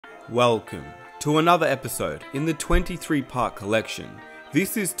Welcome to another episode in the 23-part collection.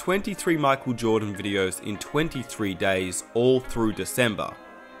 This is 23 Michael Jordan videos in 23 days, all through December.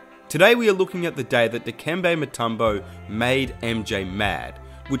 Today we are looking at the day that Dikembe Mutombo made MJ mad,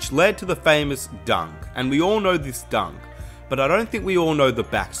 which led to the famous dunk, and we all know this dunk, but I don't think we all know the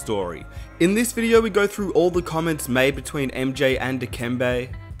backstory. In this video we go through all the comments made between MJ and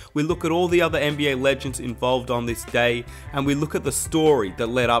Dikembe. We look at all the other NBA legends involved on this day, and we look at the story that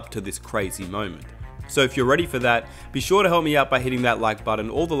led up to this crazy moment. So if you're ready for that, be sure to help me out by hitting that like button.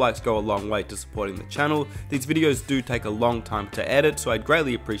 All the likes go a long way to supporting the channel. These videos do take a long time to edit, so I'd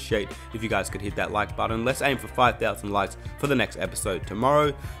greatly appreciate if you guys could hit that like button. Let's aim for 5,000 likes for the next episode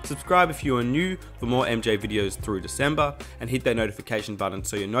tomorrow. Subscribe if you are new for more MJ videos through December, and hit that notification button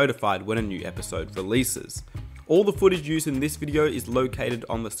so you're notified when a new episode releases. All the footage used in this video is located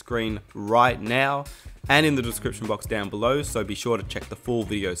on the screen right now and in the description box down below, so be sure to check the full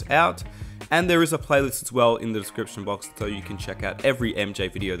videos out. And there is a playlist as well in the description box so you can check out every MJ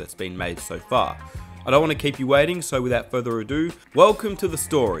video that's been made so far. I don't want to keep you waiting, so without further ado, welcome to the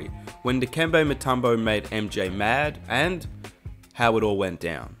story when Dikembe Mutombo made MJ mad and how it all went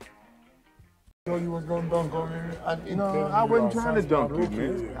down. You was gonna dunk on me? No, I wasn't trying to dunk you,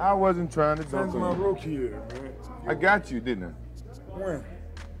 man. I wasn't trying to dunk Since on my you. rookie year, man. I got you, didn't I? When?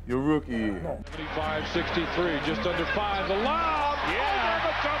 Your rookie year. No. 75-63, just under 5. The lob! Yeah!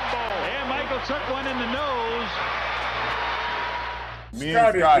 Mutombo! And Michael took one in the nose. Me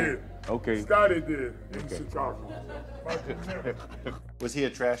and Scotty. did. Okay. Scotty did in Chicago. Was he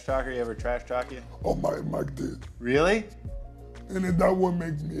a trash talker? You ever trash talk you? Oh, Mike did. Really? And then that would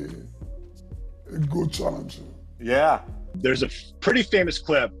make me a good challenger. Yeah. There's a pretty famous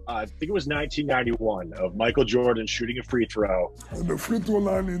clip, I think it was 1991, of Michael Jordan shooting a free throw. And the free throw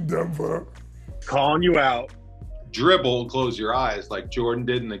line in Denver. Calling you out. Dribble, close your eyes like Jordan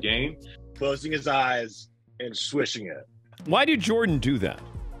did in the game. Closing his eyes and swishing it. Why did Jordan do that?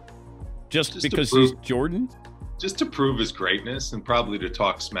 Just because he's Jordan? Just to prove his greatness and probably to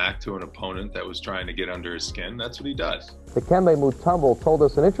talk smack to an opponent that was trying to get under his skin. That's what he does. Dikembe Mutombo told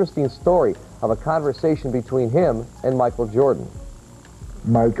us an interesting story of a conversation between him and Michael Jordan.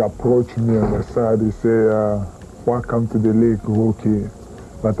 Mike approached me on the side. He said, welcome to the league, rookie.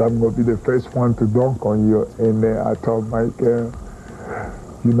 But I'm going to be the first one to dunk on you. And I told Mike,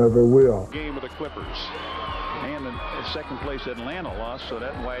 you never will. Game of the Clippers. And in second place, Atlanta lost, so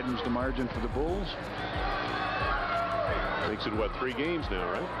that widens the margin for the Bulls. Makes it, what, 3 games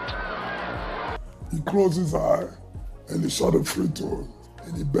now, right? He closed his eye and he shot a free throw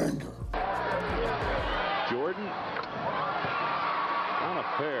and he banged her. Jordan on a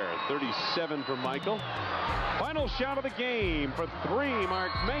pair. 37 for Michael. Final shot of the game for 3.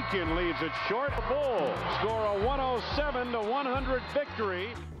 Mark Macon leaves it short. The Bulls score a 107-100 victory.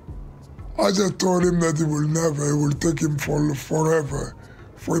 I just told him that it will take him forever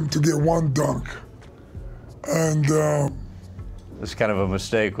for him to get one dunk. And It's kind of a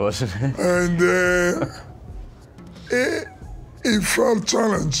mistake, wasn't it? And he felt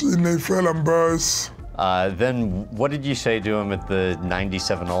challenged and he felt embarrassed. Then what did you say to him at the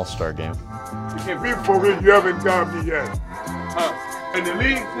 97 All-Star game? If you for real, you haven't got me yet. In the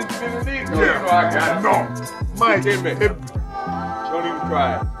league? Since you've been in the league? No, Yeah. you know I got it. No. Mike, don't even try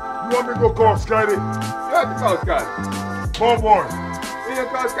it. You want me to go call Scotty? You have to call Scotty. Boy. What you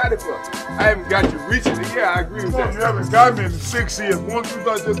call Scotty for? I haven't got you recently. Yeah, I agree with No, that. you haven't got me in 6 years. Once you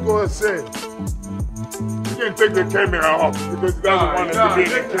guys just go ahead and say it. You can't take the camera off because you doesn't want it to be in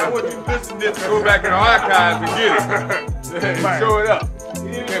the I want camera. you to listen to this and go back in the archives and get it. Man. Show it up.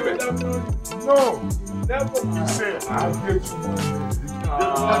 No. You said, I'll get you one.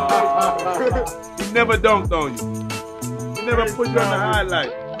 He never dunked on you. He never put you on the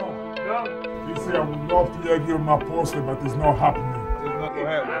highlight. He said, I would love to give him my poster, but it's not happening. It's not gonna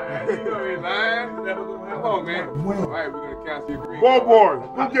happen. You know he's lying. It's never gonna happen. Come on, man. All right, we're gonna cancel your green. Boy,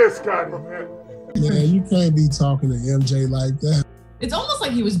 you get Scotty, man. Man, you can't be talking to MJ like that. It's almost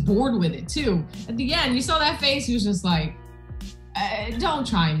like he was bored with it too. At the end, you saw that face, he was just like, don't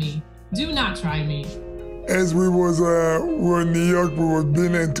try me. Do not try me. As we were in New York, we were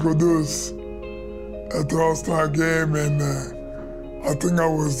being introduced at the All-Star game, and I think I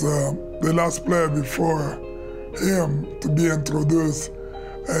was the last player before him to be introduced.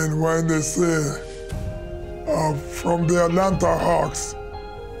 And when they say, from the Atlanta Hawks,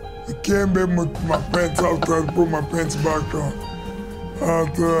 I came back with my pants out, tried to put my pants back on.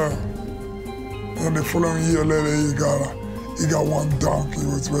 And the following year later, he got one dunk. He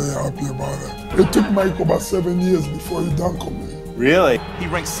was very happy about it. It took Mike about 7 years before he dunked on me. Really? He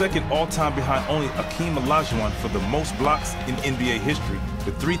ranks second all-time behind only Akeem Olajuwon for the most blocks in NBA history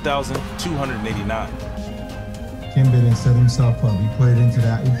with 3,289. Dikembe didn't set himself up. He put it into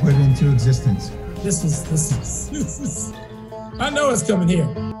that. He put it into existence. This is. I know it's coming here.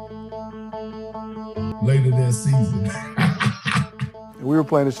 Later this season. We were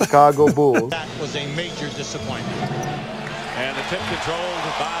playing the Chicago Bulls. That was a major disappointment. And the tip controlled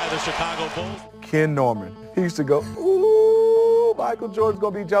by the Chicago Bulls. Ken Norman. He used to go, ooh, Michael Jordan's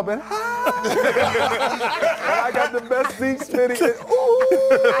gonna be jumping high. And I got the best seat spinning. And, ooh.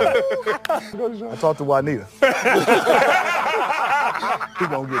 I talked to Juanita. He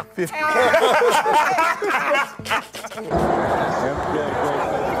gonna get 50.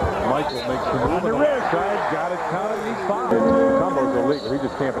 Michael makes the move on the right side, got it counted, he's fouled. Mutombo's illegal, he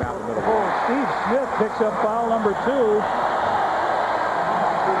just camping out in the middle. Oh, Steve Smith picks up foul number 2.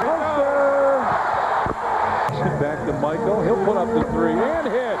 Back to Michael, he'll put up the 3 and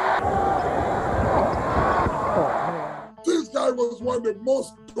hit. This guy was one of the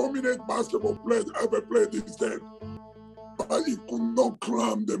most dominant basketball players ever played this game. But he could not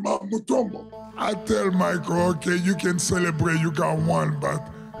climb the Mount Mutombo. I tell Michael, okay, you can celebrate, you got one, but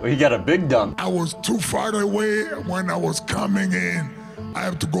Well, he got a big dunk. I was too far away when I was coming in. I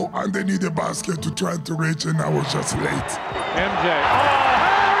have to go underneath the basket to try to reach, and I was just late. MJ. Oh,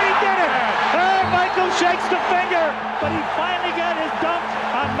 he did it! Oh, Michael shakes the finger, but he finally got his dunk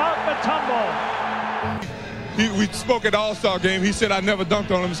on Mount Mutombo. We spoke at the All-Star game. He said I never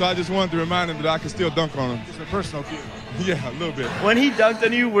dunked on him, so I just wanted to remind him that I can still dunk on him. It's a personal feeling. Yeah, a little bit. When he dunked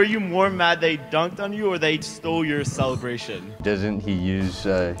on you, were you more mad they dunked on you or they stole your celebration? Doesn't he use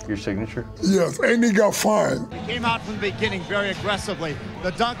your signature? Yes, and he got fined. He came out from the beginning very aggressively.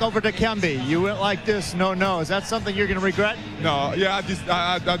 The dunk over Dikembe, you went like this, no. Is that something you're going to regret? No, yeah,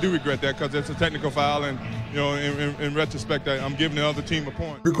 I do regret that because it's a technical foul, and you know, in retrospect, I'm giving the other team a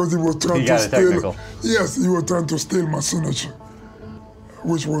point. Because he was trying to steal. Yes, he was trying to steal my signature,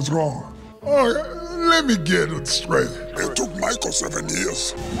 which was wrong. Oh, let me get it straight. It took Michael 7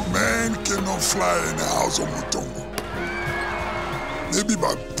 years. Man cannot fly in the house of Mutombo. Maybe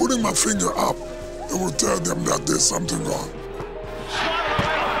by putting my finger up, it will tell them that there's something wrong.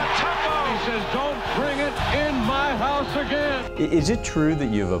 He says, don't bring it in my house again. Is it true that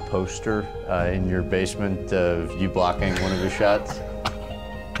you have a poster in your basement of you blocking one of his shots?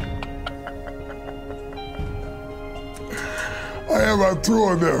 I have 2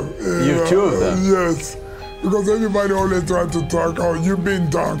 of them. You have 2 of them? Yes. Because everybody always trying to talk, oh, you've been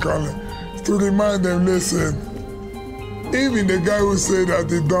dunked on it. To remind them, listen, even the guy who said that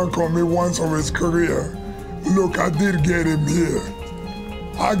he dunked on me once of his career, look, I did get him here.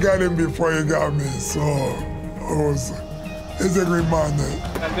 I got him before he got me, so it's a reminder.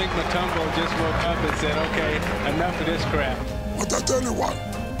 I think Mutombo just woke up and said, okay, enough of this crap. But I tell you what,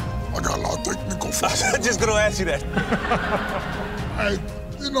 I got a lot of technical fouls. I'm just going to ask you that.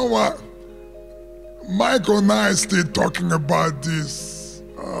 You know what? Michael and I still talking about this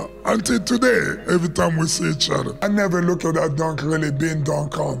until today, every time we see each other. I never look at that dunk really being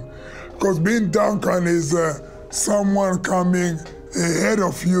dunked on. Because being dunked on is someone coming ahead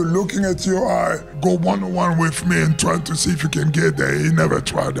of you, looking at your eye, go one-on-one with me and trying to see if you can get there. He never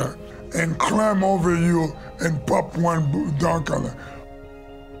tried that. And climb over you and pop one dunk on it.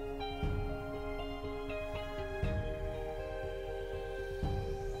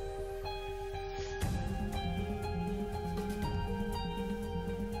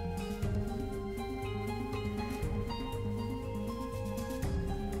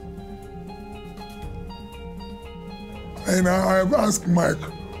 And I've asked Mike,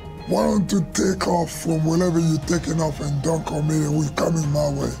 why don't you take off from wherever you're taking off and dunk on me and we're coming my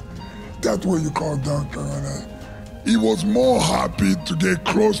way? That's what you call dunking. And he was more happy to get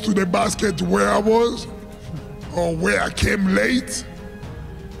close to the basket where I was or where I came late.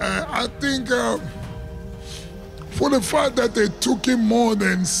 I think for the fact that it took him more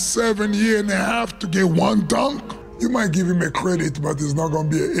than 7.5 years to get one dunk, you might give him a credit, but it's not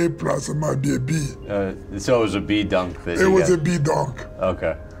going to be an A+, it might be a B. So it was a B dunk that It was a B dunk.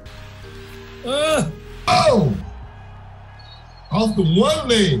 Okay. Oh! Off the one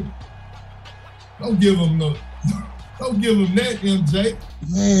leg. Don't give him that, MJ.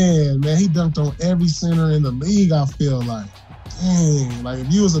 Man, he dunked on every center in the league, I feel like. Dang, like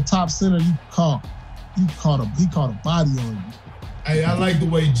if you was a top center, he caught a body on you. Hey, I like the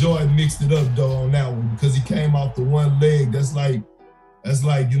way Jordan mixed it up though on that one because he came off the one leg. That's like,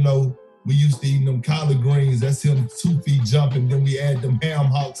 you know, we used to eat them collard greens. That's him 2 feet jumping. Then we add them ham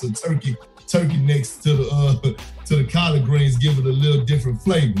hocks or turkey next to the collard greens, give it a little different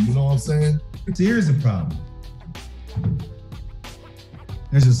flavor. You know what I'm saying? But here's the problem.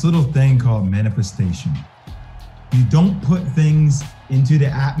 There's this little thing called manifestation. You don't put things into the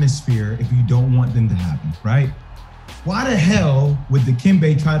atmosphere if you don't want them to happen, right? Why the hell would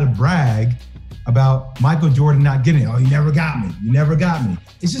Dikembe try to brag about Michael Jordan not getting it? Oh, you never got me. You never got me.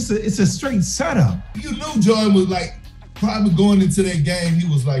 It's just it's a straight setup. You knew Jordan was like, probably going into that game, he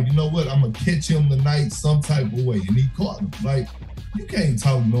was like, you know what? I'm going to catch him tonight some type of way. And he caught him. Like, you can't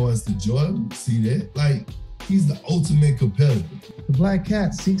talk noise to Jordan. See that? Like, he's the ultimate competitor. The Black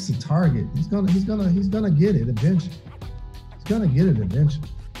Cat seeks a target. He's gonna get it eventually. He's gonna get it eventually.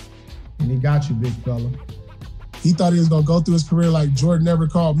 And he got you, big fella. He thought he was gonna go through his career like Jordan never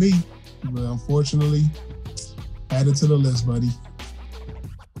called me, but unfortunately, added to the list, buddy.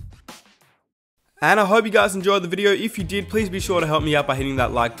 And I hope you guys enjoyed the video. If you did, please be sure to help me out by hitting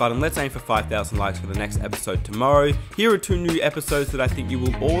that like button. Let's aim for 5,000 likes for the next episode tomorrow. Here are 2 new episodes that I think you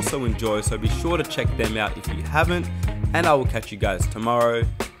will also enjoy, so be sure to check them out if you haven't. And I will catch you guys tomorrow.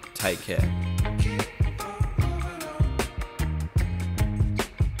 Take care.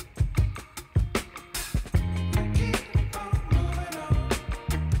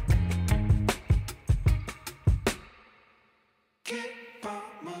 Get